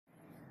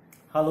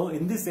Hello,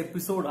 in this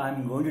episode I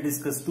am going to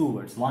discuss two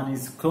words. One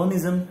is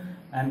cronyism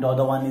and the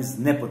other one is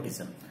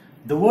nepotism.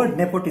 The word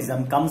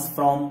nepotism comes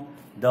from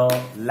the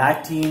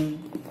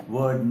Latin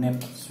word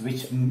nepos,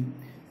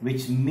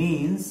 which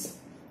means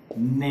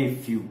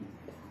nephew.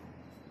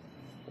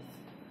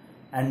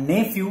 And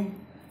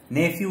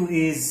nephew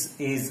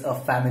is a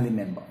family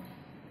member.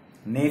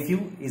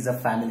 Nephew is a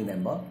family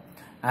member,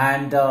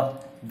 and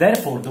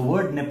therefore the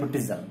word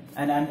nepotism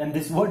and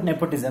this word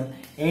nepotism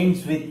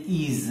ends with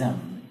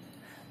ism.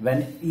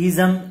 When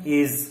ism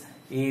is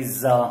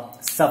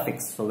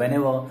suffix, so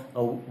whenever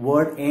a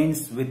word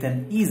ends with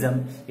an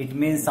ism, it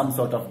means some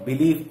sort of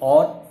belief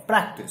or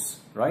practice,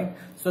 right?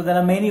 So there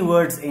are many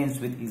words ends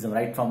with ism,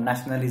 right? From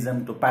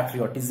nationalism to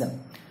patriotism.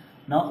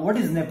 Now, what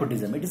is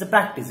nepotism? It is a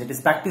practice. It is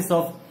practice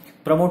of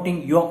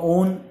promoting your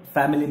own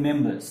family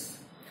members,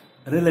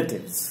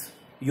 relatives,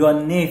 your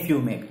nephew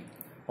maybe.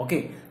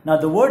 Okay. Now,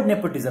 the word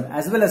nepotism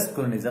as well as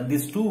cronyism,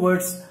 these two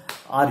words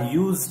are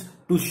used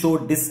to show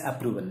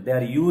disapproval. They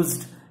are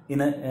used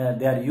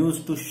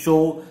to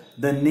show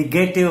the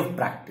negative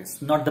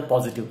practice, not the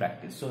positive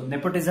practice. So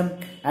nepotism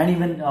and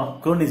even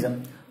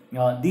cronyism,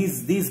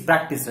 these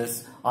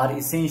practices are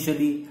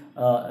essentially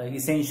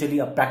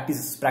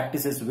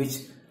practices which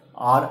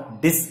are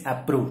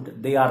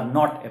disapproved. They are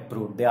not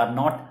approved. They are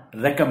not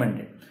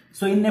recommended.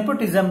 So in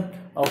nepotism,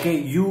 okay,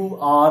 you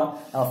are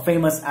a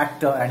famous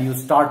actor and you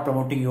start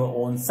promoting your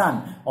own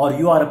son, or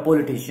you are a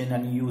politician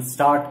and you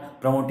start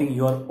promoting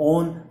your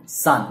own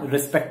son,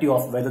 irrespective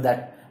of whether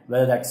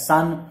that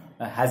son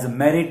has a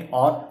merit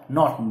or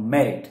not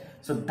merit.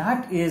 So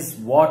that is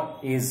what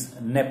is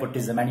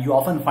nepotism, and you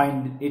often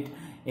find it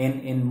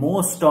in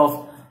most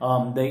of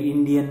the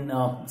Indian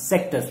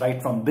sectors,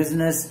 right, from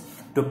business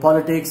to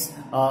politics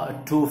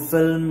to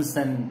films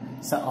and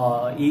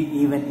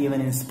even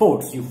in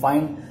sports. You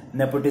find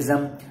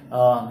nepotism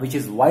which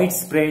is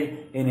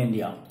widespread in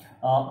India.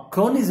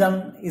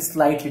 Cronyism is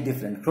slightly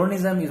different.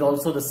 Cronyism is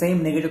also the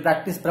same negative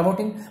practice,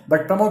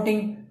 but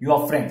promoting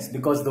your friends,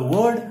 because the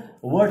word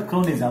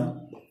cronyism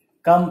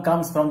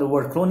comes from the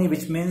word crony,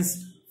 which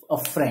means a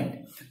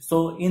friend.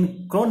 So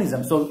in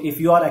cronyism, so if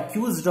you are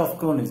accused of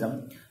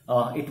cronyism,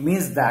 it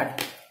means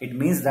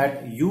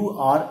that you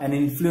are an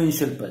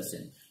influential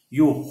person.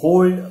 You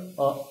hold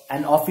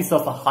an office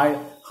of a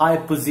high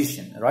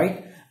position,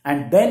 right?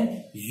 And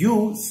then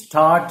you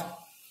start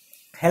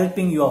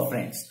helping your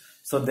friends.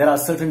 So there are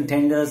certain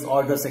tenders,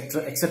 orders,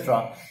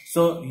 etc.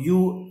 So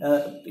you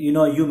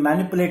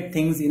manipulate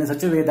things in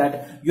such a way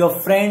that your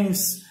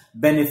friends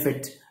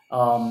benefit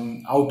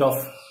out of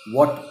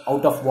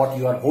what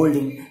you are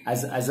holding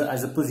as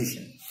a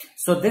position.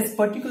 So this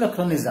particular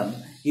cronyism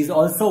is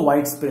also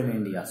widespread in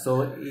India.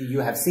 So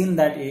you have seen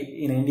that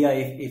in India,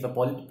 if a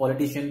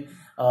politician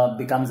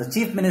becomes a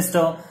chief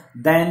minister,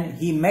 then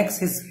he makes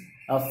his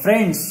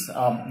friends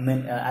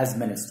as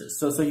ministers.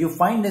 So you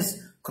find this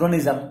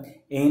cronyism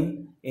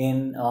in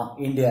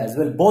India as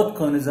well. Both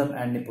cronyism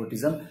and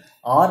nepotism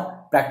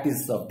are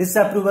practices of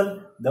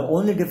disapproval. The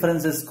only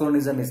difference is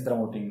cronyism is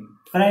promoting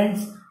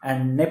friends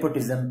and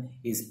nepotism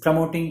is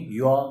promoting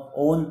your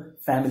own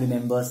family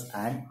members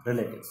and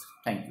relatives.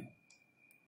 Thank you.